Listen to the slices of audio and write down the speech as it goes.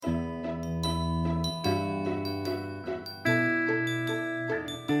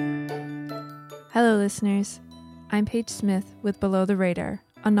Hello, listeners. I'm Paige Smith with Below the Radar,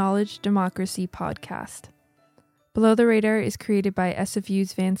 a knowledge democracy podcast. Below the Radar is created by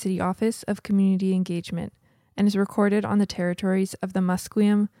SFU's Vancity Office of Community Engagement and is recorded on the territories of the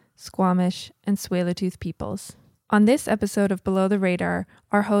Musqueam, Squamish, and Tsleil-Waututh peoples. On this episode of Below the Radar,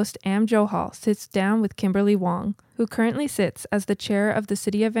 our host Am Johal sits down with Kimberly Wong, who currently sits as the chair of the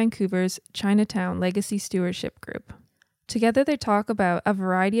City of Vancouver's Chinatown Legacy Stewardship Group. Together they talk about a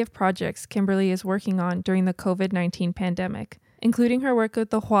variety of projects Kimberly is working on during the COVID-19 pandemic, including her work with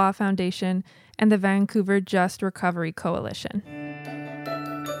the Hua Foundation and the Vancouver Just Recovery Coalition.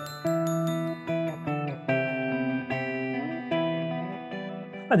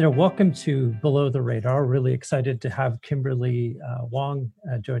 Hi there, welcome to Below the Radar. Really excited to have Kimberly Wong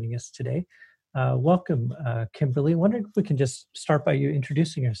joining us today. Welcome, Kimberly. Wondering if we can just start by you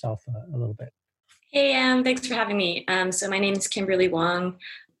introducing yourself a little bit. Hey, thanks for having me. So my name is Kimberly Wong.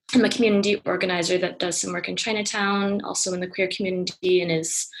 I'm a community organizer that does some work in Chinatown, also in the queer community, and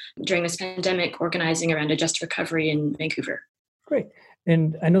is, during this pandemic, organizing around a just recovery in Vancouver. Great.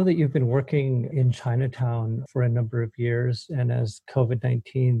 And I know that you've been working in Chinatown for a number of years, and as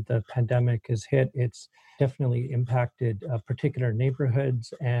COVID-19, the pandemic has hit, it's definitely impacted particular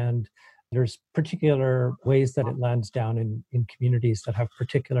neighborhoods, and there's particular ways that it lands down in communities that have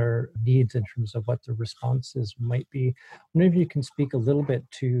particular needs in terms of what the responses might be. I wonder if you can speak a little bit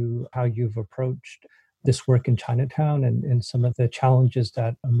to how you've approached this work in Chinatown and some of the challenges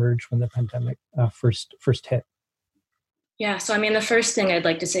that emerged when the pandemic first hit. Yeah, so the first thing I'd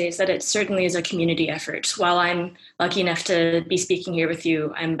like to say is that it certainly is a community effort. While I'm lucky enough to be speaking here with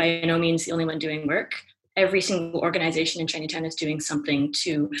you, I'm by no means the only one doing work. Every single organization in Chinatown is doing something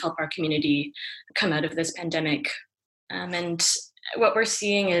to help our community come out of this pandemic. And what we're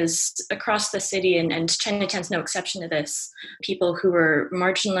seeing is across the city, and Chinatown's no exception to this, people who were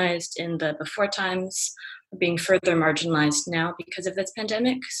marginalized in the before times are being further marginalized now because of this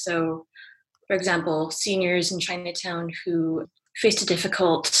pandemic. So, for example, seniors in Chinatown who faced a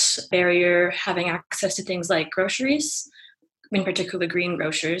difficult barrier having access to things like groceries, in particular green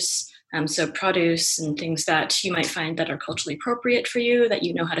grocers, so produce and things that you might find that are culturally appropriate for you, that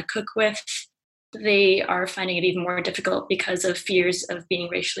you know how to cook with. They are finding it even more difficult because of fears of being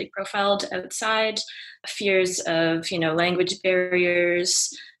racially profiled outside, fears of, language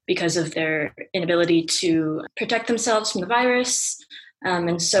barriers, because of their inability to protect themselves from the virus.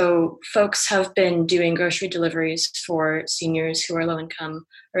 And so folks have been doing grocery deliveries for seniors who are low income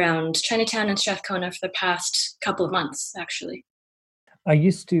around Chinatown and Strathcona for the past couple of months, actually. I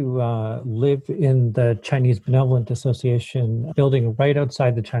used to live in the Chinese Benevolent Association building right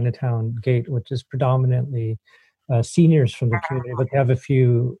outside the Chinatown gate, which is predominantly seniors from the community, but they have a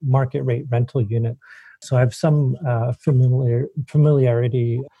few market rate rental units. So I have some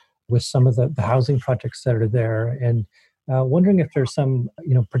familiarity with some of the housing projects that are there, and wondering if there's some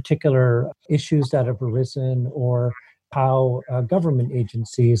particular issues that have arisen, or how government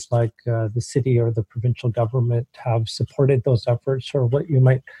agencies like the city or the provincial government have supported those efforts, or what you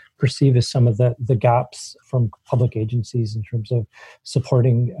might perceive as some of the gaps from public agencies in terms of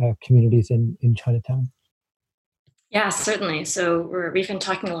supporting communities in Chinatown. Yeah, certainly. So we've been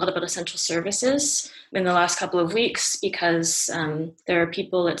talking a lot about essential services in the last couple of weeks because there are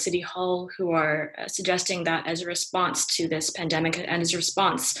people at City Hall who are suggesting that as a response to this pandemic and as a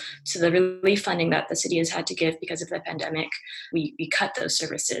response to the relief funding that the city has had to give because of the pandemic, we cut those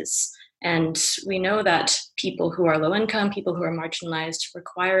services. And we know that people who are low income, people who are marginalized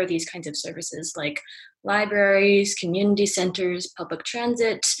require these kinds of services like libraries, community centers, public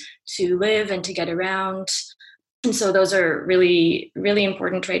transit to live and to get around. And so those are really, really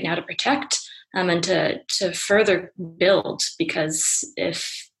important right now to protect and to further build, because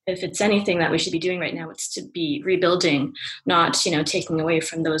if it's anything that we should be doing right now, it's to be rebuilding, not, taking away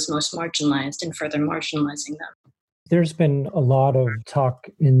from those most marginalized and further marginalizing them. There's been a lot of talk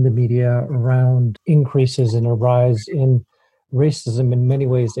in the media around increases and a rise in racism. In many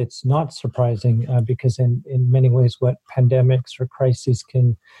ways, it's not surprising because in many ways, what pandemics or crises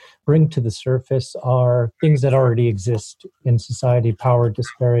can bring to the surface are things that already exist in society: power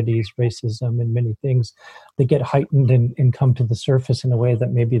disparities, racism, and many things that get heightened and come to the surface in a way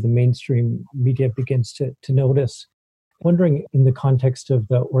that maybe the mainstream media begins to notice. Wondering, in the context of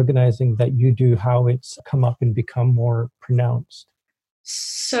the organizing that you do, how it's come up and become more pronounced.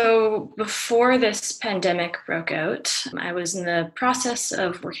 So before this pandemic broke out, I was in the process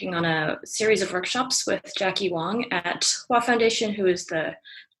of working on a series of workshops with Jackie Wong at Hua Foundation, who is the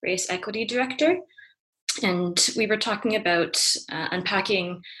race equity director. And we were talking about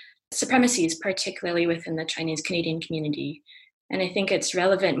unpacking supremacies, particularly within the Chinese Canadian community. And I think it's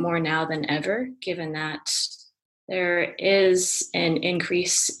relevant more now than ever, given that there is an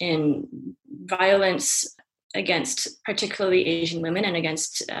increase in violence against particularly Asian women and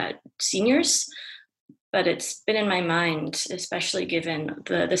against seniors. But it's been in my mind, especially given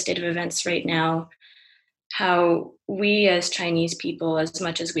the state of events right now, how we as Chinese people, as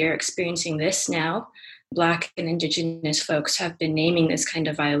much as we are experiencing this now, Black and Indigenous folks have been naming this kind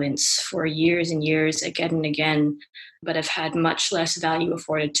of violence for years and years, again and again, but have had much less value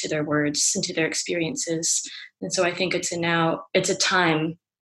afforded to their words and to their experiences. And so I think it's a time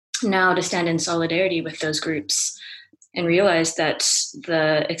now to stand in solidarity with those groups and realize that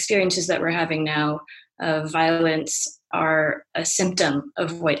the experiences that we're having now of violence are a symptom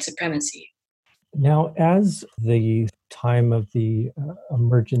of white supremacy. Now, as the time of the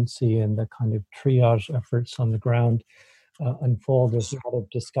emergency and the kind of triage efforts on the ground unfold, there's a lot of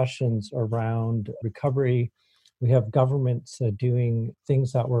discussions around recovery. We have governments doing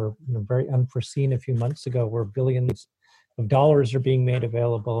things that were very unforeseen a few months ago, where billions of dollars are being made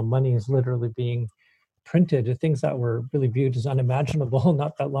available. Money is literally being printed, things that were really viewed as unimaginable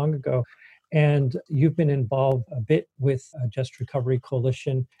not that long ago. And you've been involved a bit with Just Recovery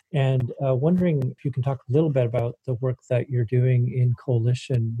Coalition, and wondering if you can talk a little bit about the work that you're doing in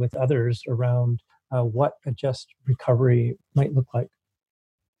coalition with others around what a just recovery might look like.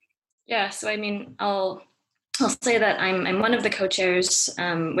 Yeah, so I mean, I'll say that I'm one of the co-chairs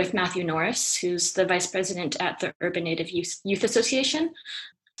with Matthew Norris, who's the vice president at the Urban Native Youth Association.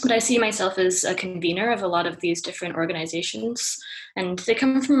 But I see myself as a convener of a lot of these different organizations, and they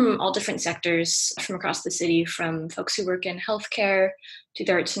come from all different sectors from across the city, from folks who work in healthcare to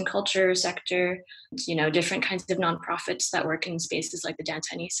the arts and culture sector, different kinds of nonprofits that work in spaces like the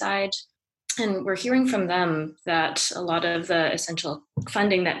Dantani side. And we're hearing from them that a lot of the essential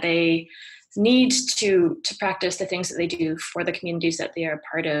funding that they need to practice the things that they do for the communities that they are a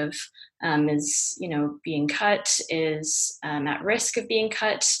part of is being cut, is at risk of being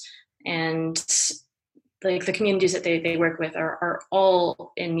cut, and like the communities that they work with are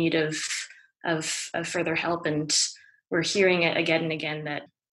all in need of further help. And we're hearing it again and again that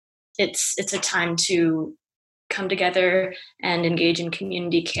it's a time to come together and engage in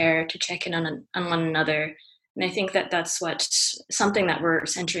community care, to check in on one another. And I think that that's something that we're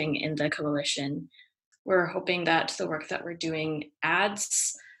centering in the coalition. We're hoping that the work that we're doing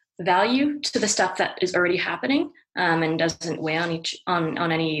adds value to the stuff that is already happening, and doesn't weigh on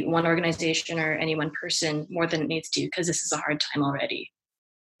any one organization or any one person more than it needs to, because this is a hard time already.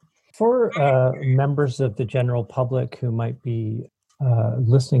 For members of the general public who might be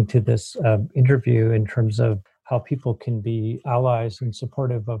listening to this interview, in terms of how people can be allies and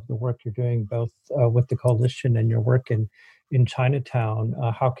supportive of the work you're doing, both with the coalition and your work in Chinatown,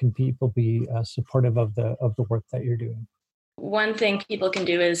 how can people be supportive of the work that you're doing? One thing people can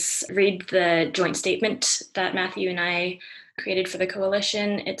do is read the joint statement that Matthew and I created for the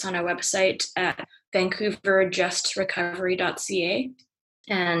coalition. It's on our website at vancouverjustrecovery.ca.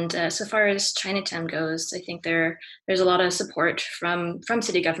 And so far as Chinatown goes, I think there's a lot of support from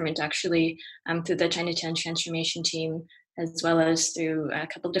city government, actually, through the Chinatown transformation team, as well as through a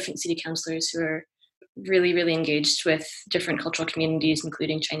couple of different city councillors who are really, really engaged with different cultural communities,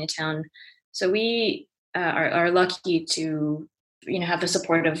 including Chinatown. So we are lucky to have the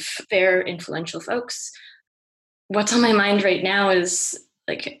support of very influential folks. What's on my mind right now is,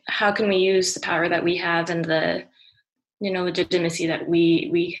 like, how can we use the power that we have and the legitimacy that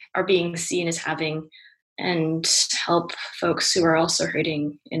we are being seen as having, and help folks who are also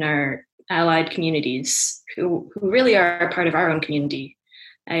hurting in our allied communities, who really are a part of our own community.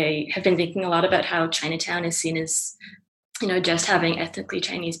 I have been thinking a lot about how Chinatown is seen as, just having ethnically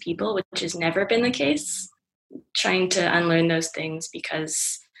Chinese people, which has never been the case. Trying to unlearn those things,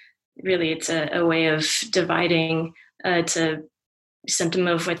 because really it's a way of dividing. It's a symptom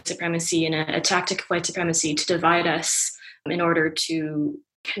of white supremacy and a tactic of white supremacy to divide us in order to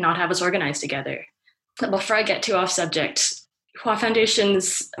not have us organized together. But before I get too off subject, Hua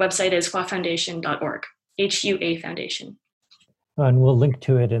Foundation's website is huafoundation.org, HUA Foundation. And we'll link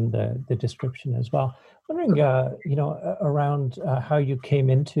to it in the description as well. Wondering, around how you came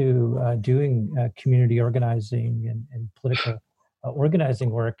into doing community organizing and political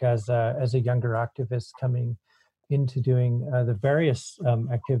organizing work as a younger activist, coming into doing the various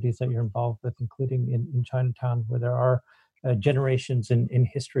activities that you're involved with, including in Chinatown, where there are generations in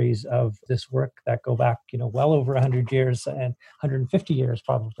histories of this work that go back, well over 100 years and 150 years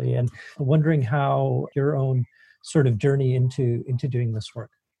probably. And wondering how your own sort of journey into doing this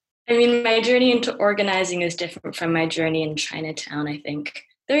work. I mean, my journey into organizing is different from my journey in Chinatown, I think.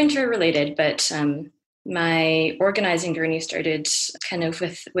 They're interrelated, but my organizing journey started kind of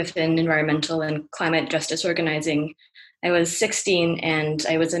within environmental and climate justice organizing. I was 16 and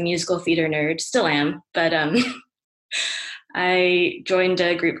I was a musical theater nerd, still am, but I joined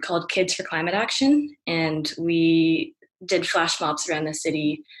a group called Kids for Climate Action, and we did flash mobs around the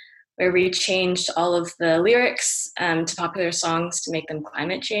city where we changed all of the lyrics to popular songs to make them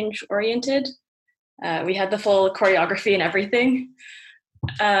climate change oriented. We had the full choreography and everything.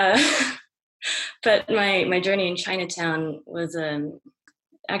 But my journey in Chinatown was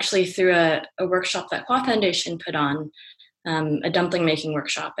actually through a workshop that Hua Foundation put on, a dumpling making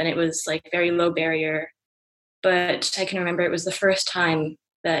workshop, and it was like very low barrier. But I can remember it was the first time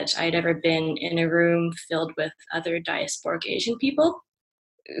that I'd ever been in a room filled with other diasporic Asian people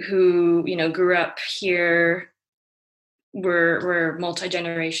who, grew up here, were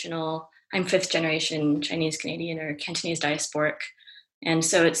multi-generational. I'm fifth generation Chinese Canadian or Cantonese diasporic. And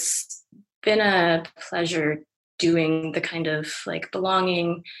so it's been a pleasure doing the kind of like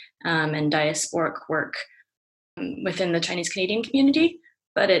belonging and diasporic work within the Chinese Canadian community,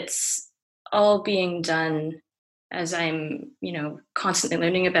 but it's all being done as I'm, constantly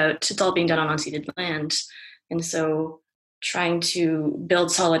learning about. It's all being done on unceded land. And so trying to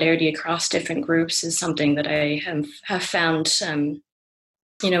build solidarity across different groups is something that I have found,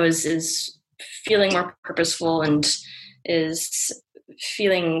 is feeling more purposeful and is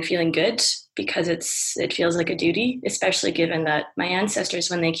feeling good, because it feels like a duty, especially given that my ancestors,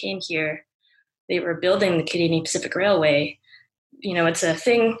 when they came here, they were building the Canadian Pacific Railway. It's a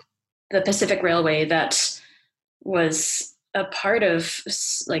thing, the Pacific Railway, that was a part of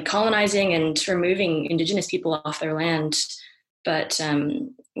like colonizing and removing Indigenous people off their land. But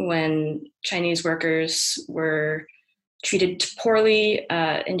when Chinese workers were treated poorly,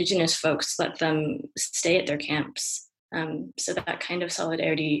 Indigenous folks let them stay at their camps. So that kind of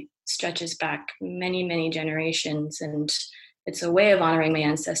solidarity stretches back many, many generations. And it's a way of honoring my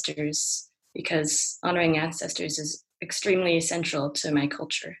ancestors, because honoring ancestors is extremely essential to my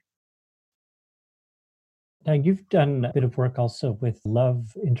culture. Now, you've done a bit of work also with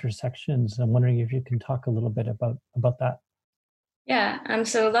Love Intersections. I'm wondering if you can talk a little bit about that. Yeah,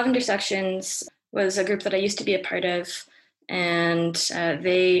 so Love Intersections was a group that I used to be a part of, and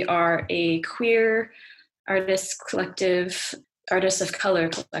they are a queer artists collective, artists of color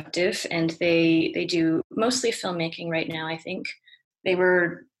collective, and they do mostly filmmaking right now, I think. They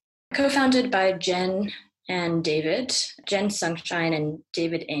were co-founded by Jen and David, Jen Sunshine and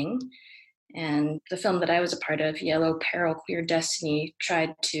David Ng. And the film that I was a part of, Yellow Peril, Queer Destiny,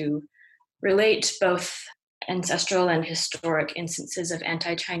 tried to relate both ancestral and historic instances of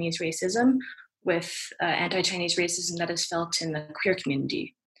anti-Chinese racism with anti-Chinese racism that is felt in the queer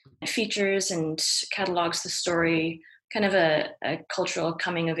community. It features and catalogs the story, kind of a cultural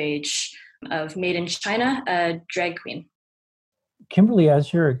coming of age of Made in China, a drag queen. Kimberly,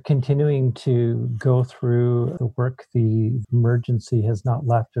 as you're continuing to go through the work, the emergency has not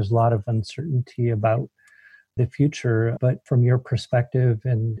left. There's a lot of uncertainty about the future, but from your perspective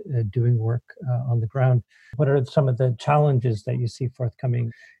and doing work on the ground, what are some of the challenges that you see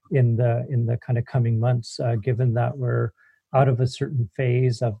forthcoming in the kind of coming months, given that we're out of a certain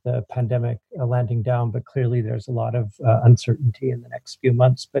phase of the pandemic landing down, but clearly there's a lot of uncertainty in the next few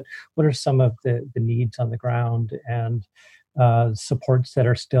months. But what are some of the needs on the ground and supports that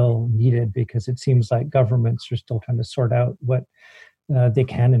are still needed? Because it seems like governments are still trying to sort out what they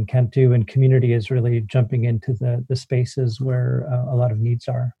can and can't do, and community is really jumping into the spaces where a lot of needs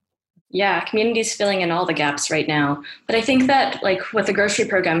are. Yeah, community's filling in all the gaps right now. But I think that, like with the grocery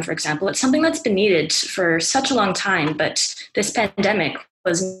program, for example, it's something that's been needed for such a long time, but this pandemic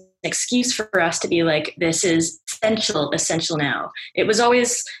was an excuse for us to be like, this is essential now. It was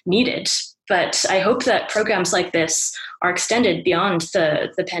always needed. But I hope that programs like this are extended beyond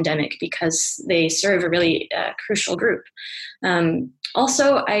the pandemic, because they serve a really crucial group.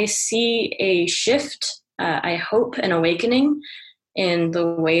 Also, I see a shift, I hope an awakening in the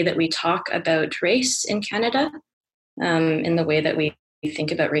way that we talk about race in Canada, in the way that we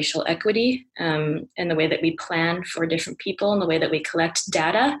think about racial equity, in the way that we plan for different people, in the way that we collect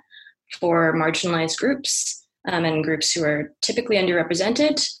data for marginalized groups and groups who are typically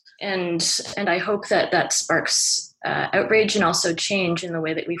underrepresented. And I hope that sparks outrage and also change in the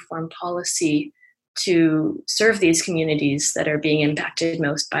way that we form policy to serve these communities that are being impacted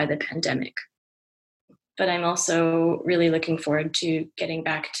most by the pandemic. But I'm also really looking forward to getting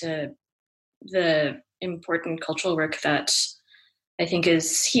back to the important cultural work that I think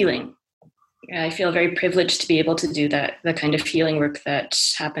is healing. I feel very privileged to be able to do that, the kind of healing work that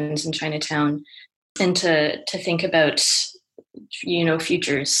happens in Chinatown, and to think about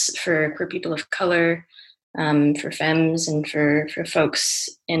futures for people of color, for femmes, and for folks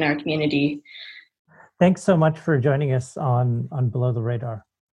in our community. Thanks so much for joining us on Below the Radar.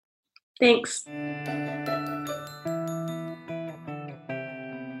 Thanks.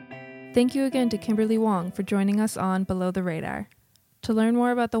 Thank you again to Kimberly Wong for joining us on Below the Radar. To learn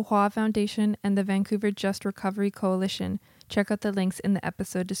more about the Hua Foundation and the Vancouver Just Recovery Coalition, check out the links in the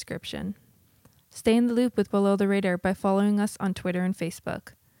episode description. Stay in the loop with Below the Radar by following us on Twitter and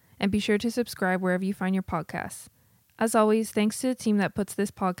Facebook. And be sure to subscribe wherever you find your podcasts. As always, thanks to the team that puts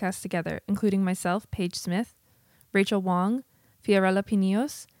this podcast together, including myself, Paige Smith, Rachel Wong, Fiorella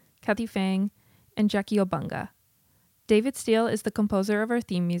Pinillos, Kathy Fang, and Jackie Obunga. David Steele is the composer of our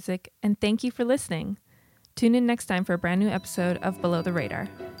theme music, and thank you for listening. Tune in next time for a brand new episode of Below the Radar.